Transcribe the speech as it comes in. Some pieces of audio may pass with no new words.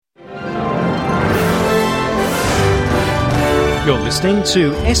You're listening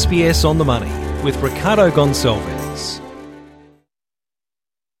to SBS On the Money with Ricardo Gonçalves.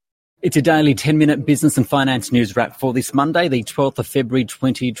 It's a daily 10-minute business and finance news wrap for this Monday, the 12th of February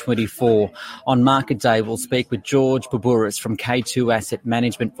 2024. On market day, we'll speak with George Boubouras from K2 Asset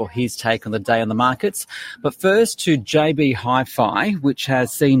Management for his take on the day on the markets. But first to JB Hi-Fi, which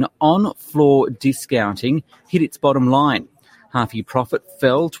has seen on-floor discounting hit its bottom line. Half-year profit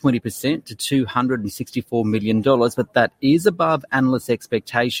fell 20% to $264 million, but that is above analyst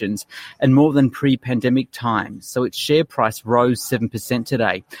expectations and more than pre-pandemic times. So its share price rose 7%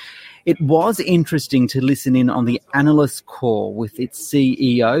 today. It was interesting to listen in on the analyst call with its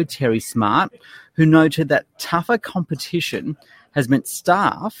CEO, Terry Smart, who noted that tougher competition has meant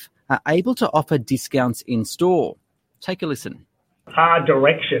staff are able to offer discounts in store. Take a listen. Our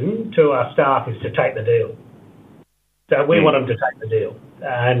direction to our staff is to take the deal. So we want them to take the deal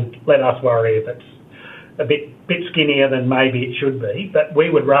and let us worry if it's a bit skinnier than maybe it should be. But we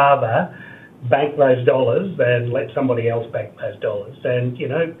would rather bank those dollars than let somebody else bank those dollars. And, you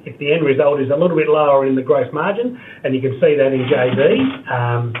know, if the end result is a little bit lower in the gross margin, and you can see that in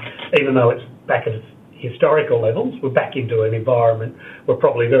JB, even though it's back at historical levels, we're back into an environment we're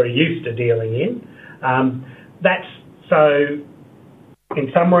probably very used to dealing in. So, in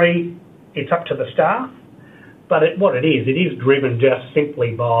summary, it's up to the staff. But what it is driven just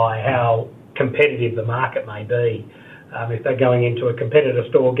simply by how competitive the market may be. If they're going into a competitor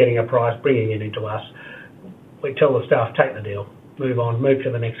store, getting a price, bringing it into us, we tell the staff, take the deal, move on, move to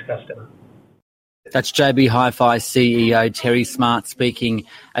the next customer. That's JB Hi-Fi CEO Terry Smart speaking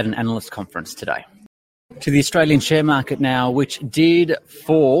at an analyst conference today. To the Australian share market now, which did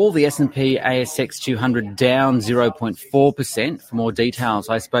fall, the S&P ASX 200 down 0.4%. For more details,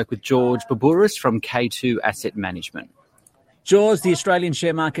 I spoke with George Boubouras from K2 Asset Management. George, the Australian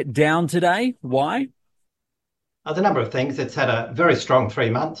share market down today. Why? There's a number of things. It's had a very strong 3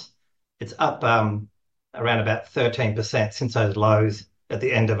 months. It's up around about 13% since those lows at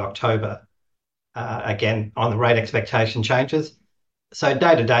the end of October, again, on the rate expectation changes. So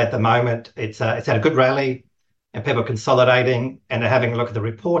day to day at the moment, it's had a good rally and people consolidating and having a look at the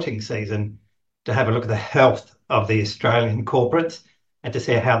reporting season to have a look at the health of the Australian corporates and to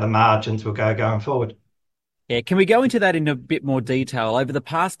see how the margins will go going forward. Yeah, can we go into that in a bit more detail? Over the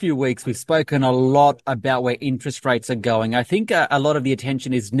past few weeks, we've spoken a lot about where interest rates are going. I think a lot of the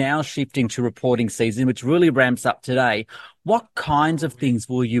attention is now shifting to reporting season, which really ramps up today. What kinds of things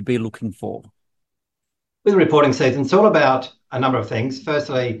will you be looking for? With reporting season, it's all about a number of things.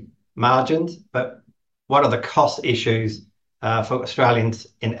 Firstly, margins, but what are the cost issues for Australians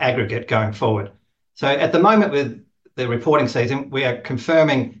in aggregate going forward? So at the moment with the reporting season, we are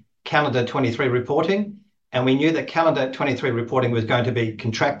confirming calendar 23 reporting, and we knew that calendar 23 reporting was going to be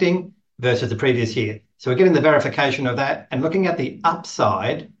contracting versus the previous year. So we're getting the verification of that and looking at the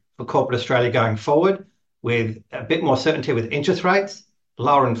upside for corporate Australia going forward with a bit more certainty with interest rates,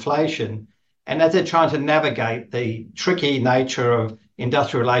 lower inflation, and as they're trying to navigate the tricky nature of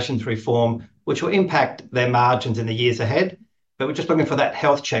industrial relations reform, which will impact their margins in the years ahead. But we're just looking for that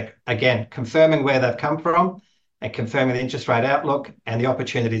health check, again, confirming where they've come from and confirming the interest rate outlook and the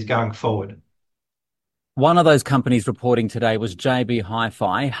opportunities going forward. One of those companies reporting today was JB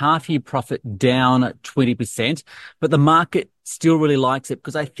Hi-Fi, half-year profit down 20%, but the market still really likes it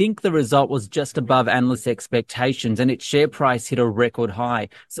because I think the result was just above analyst expectations and its share price hit a record high.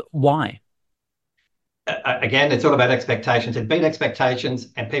 So why? Again, it's all about expectations. It beat expectations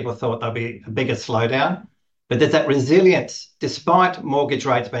and people thought there'll be a bigger slowdown. But there's that resilience, despite mortgage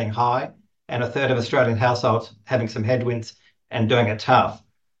rates being high and a third of Australian households having some headwinds and doing it tough.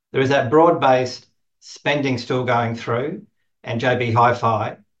 There is that broad-based spending still going through, and JB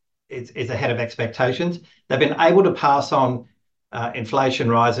Hi-Fi is ahead of expectations. They've been able to pass on inflation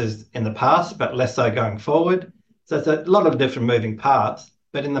rises in the past, but less so going forward. So there's a lot of different moving parts.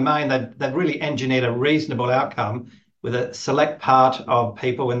 But in the main, they've really engineered a reasonable outcome with a select part of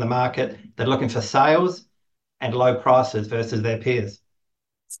people in the market that are looking for sales and low prices versus their peers.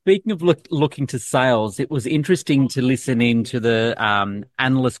 Speaking of looking to sales, it was interesting to listen in to the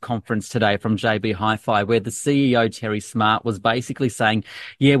analyst conference today from JB Hi-Fi, where the CEO, Terry Smart, was basically saying,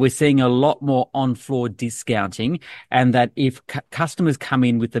 yeah, we're seeing a lot more on-floor discounting, and that if customers come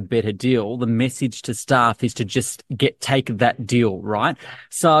in with a better deal, the message to staff is to just take that deal, right?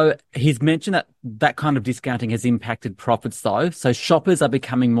 So he's mentioned that kind of discounting has impacted profits, though. So shoppers are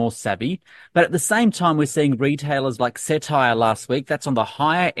becoming more savvy. But at the same time, we're seeing retailers like Satire last week, that's on the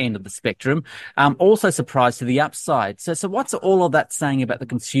higher end of the spectrum, also surprised to the upside. So what's all of that saying about the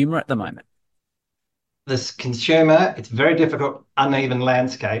consumer at the moment? This consumer, it's a very difficult, uneven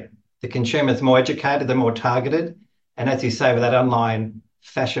landscape. The consumer is more educated, they're more targeted, And as you say, with that online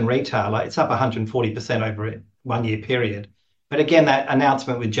fashion retailer, it's up 140% over a 1 year period. But again, that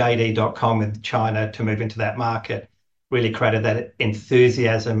announcement with JD.com with China to move into that market really created that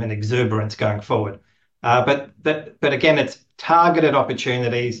enthusiasm and exuberance going forward. But again, it's targeted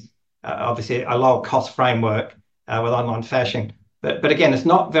opportunities, obviously a lower cost framework with online fashion. But again, it's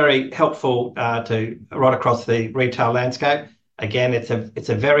not very helpful to right across the retail landscape. Again, it's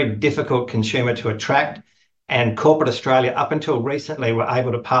a very difficult consumer to attract. And corporate Australia, up until recently, were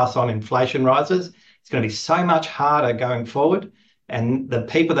able to pass on inflation rises. It's going to be so much harder going forward. And the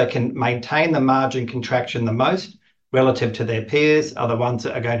people that can maintain the margin contraction the most relative to their peers are the ones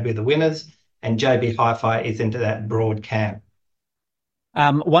that are going to be the winners. And JB Hi-Fi is into that broad camp.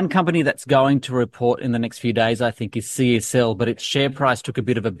 One company that's going to report in the next few days, I think, is CSL, but its share price took a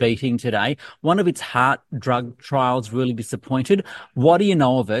bit of a beating today. One of its heart drug trials really disappointed. What do you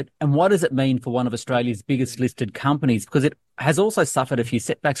know of it, and what does it mean for one of Australia's biggest listed companies? Because it has also suffered a few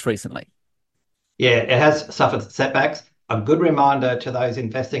setbacks recently. Yeah, it has suffered setbacks. A good reminder to those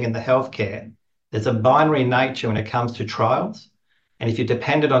investing in the healthcare, there's a binary nature when it comes to trials. And if you're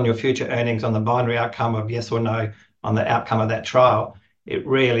dependent on your future earnings on the binary outcome of yes or no on the outcome of that trial, it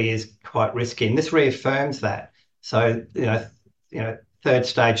really is quite risky. And this reaffirms that. So, third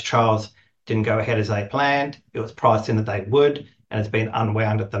stage trials didn't go ahead as they planned. It was priced in that they would, and it's been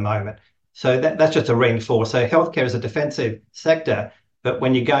unwound at the moment. So that's just a reinforce. So healthcare is a defensive sector, but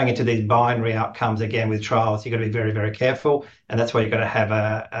when you're going into these binary outcomes again with trials, you've got to be very, very careful. And that's why you've got to have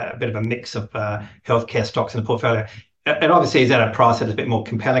a bit of a mix of healthcare stocks in the portfolio. It obviously is at a price that is a bit more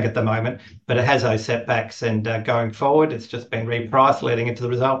compelling at the moment, but it has those setbacks, and going forward, it's just been repriced leading into the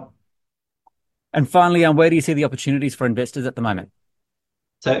result. And finally, where do you see the opportunities for investors at the moment?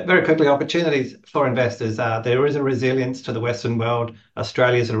 So very quickly, opportunities for investors. There is a resilience to the Western world.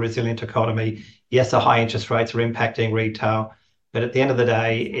 Australia is a resilient economy. Yes, the high interest rates are impacting retail, but at the end of the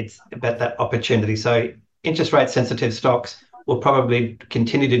day, it's about that opportunity. So interest rate sensitive stocks will probably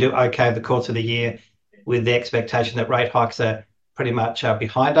continue to do okay over the course of the year, with the expectation that rate hikes are pretty much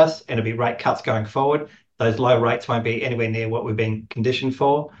behind us, and it'll be rate cuts going forward. Those low rates won't be anywhere near what we've been conditioned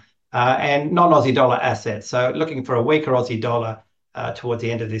for. And non-Aussie dollar assets. So looking for a weaker Aussie dollar towards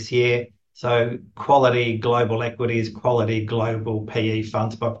the end of this year. So quality global equities, quality global PE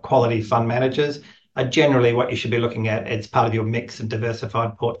funds, but quality fund managers are generally what you should be looking at as part of your mix and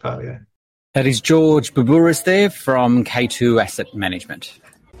diversified portfolio. That is George Boubouras there from K2 Asset Management.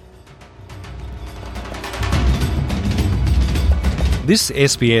 This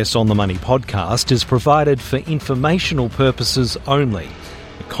SBS On the Money podcast is provided for informational purposes only.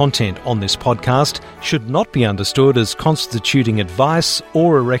 The content on this podcast should not be understood as constituting advice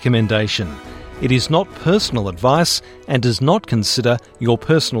or a recommendation. It is not personal advice and does not consider your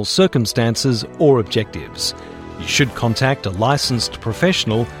personal circumstances or objectives. You should contact a licensed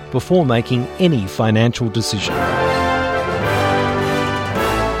professional before making any financial decision.